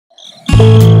The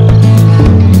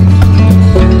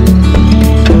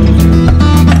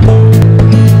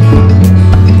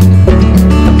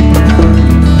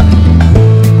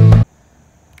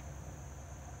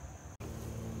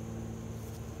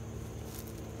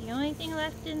only thing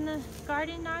left in the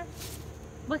garden are,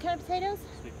 what kind of potatoes?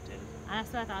 Sweet potatoes.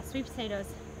 That's what I thought, sweet potatoes.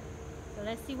 So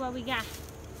let's see what we got.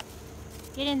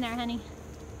 Get in there, honey.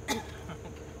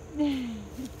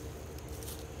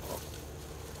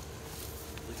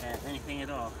 We have anything at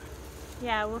all.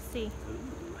 Yeah, we'll see.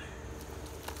 Ooh.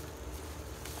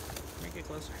 Make it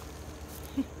closer.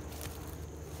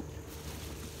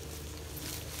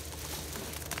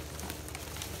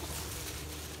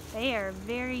 They are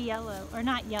very yellow, or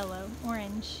not yellow,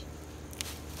 orange.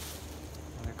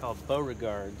 And they're called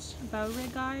Beauregards.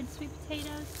 Beauregard sweet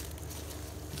potatoes.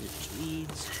 There's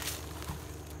weeds.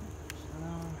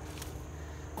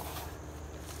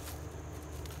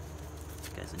 This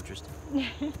guy's interesting.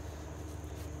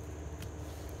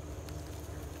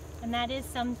 And that is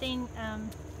something,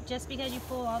 just because you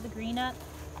pull all the green up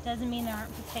doesn't mean there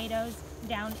aren't potatoes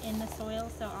down in the soil,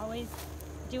 so always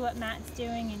do what Matt's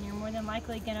doing and you're more than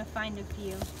likely going to find a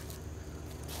few.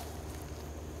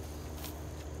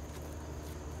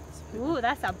 Ooh,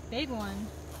 that's a big one.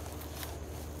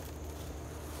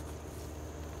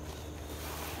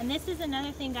 And this is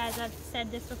another thing, guys, I've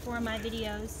said this before in my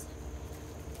videos.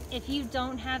 If you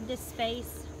don't have the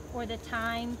space or the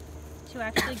time to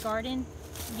actually garden,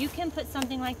 you can put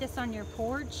something like this on your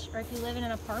porch, or if you live in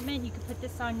an apartment, you can put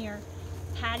this on your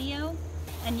patio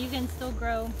and you can still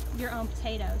grow your own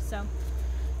potatoes. So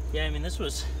yeah, I mean, this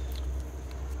was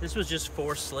just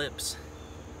 4 slips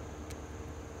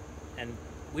and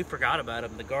we forgot about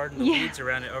them. The garden, the weeds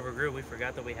around it overgrew. We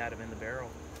forgot that we had them in the barrel.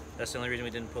 That's the only reason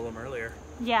we didn't pull them earlier.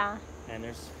 Yeah. And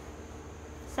there's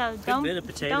so a good bit of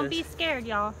potatoes. Don't be scared,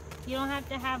 y'all. You don't have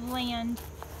to have land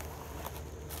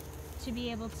to be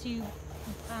able to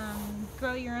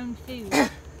grow your own food.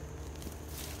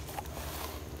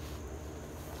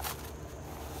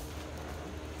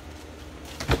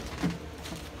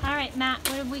 All right, Matt,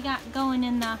 what have we got going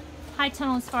in the high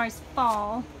tunnel as far as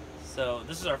fall? So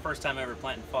this is our first time ever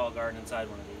planting fall garden inside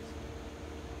one of these.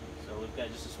 So we've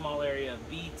got just a small area of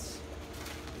beets.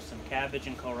 There's some cabbage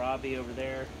and kohlrabi over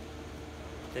there.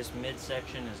 This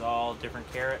midsection is all different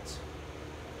carrots.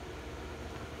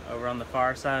 Over on the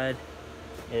far side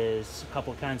is a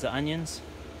couple kinds of onions.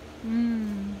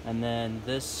 And then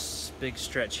this big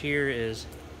stretch here is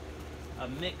a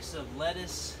mix of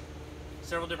lettuce,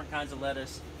 several different kinds of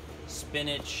lettuce,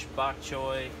 spinach, bok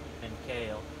choy, and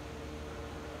kale.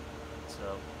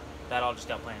 So that all just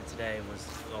got planted today, was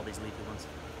all these leafy ones.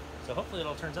 So hopefully it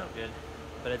all turns out good.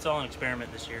 But it's all an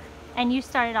experiment this year. And you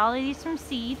started all of these from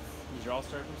seeds? These are all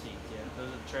started from seeds, yeah. Those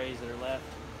are the trays that are left.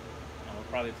 And we'll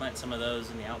probably plant some of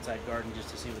those in the outside garden just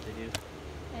to see what they do.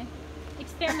 Okay.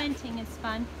 Experimenting is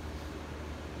fun.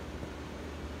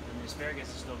 And the asparagus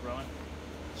is still growing.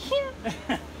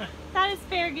 Yeah. That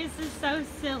asparagus is so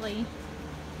silly.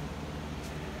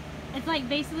 It's like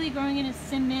basically growing in a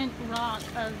cement rock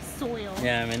of soil.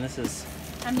 Yeah, I mean, this is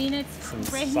it's some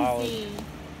crazy solid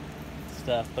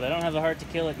stuff, but I don't have the heart to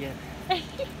kill it yet.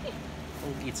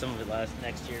 We'll eat some of it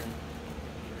next year.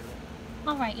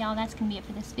 Alright, y'all, that's going to be it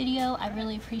for this video. I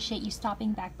really appreciate you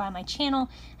stopping back by my channel.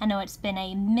 I know it's been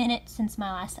a minute since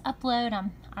my last upload.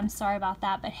 I'm sorry about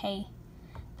that, but hey,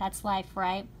 that's life,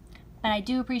 right? But I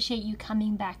do appreciate you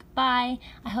coming back by.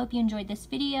 I hope you enjoyed this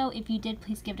video. If you did,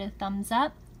 please give it a thumbs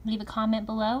up. Leave a comment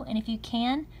below, and if you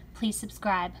can, please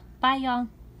subscribe. Bye, y'all.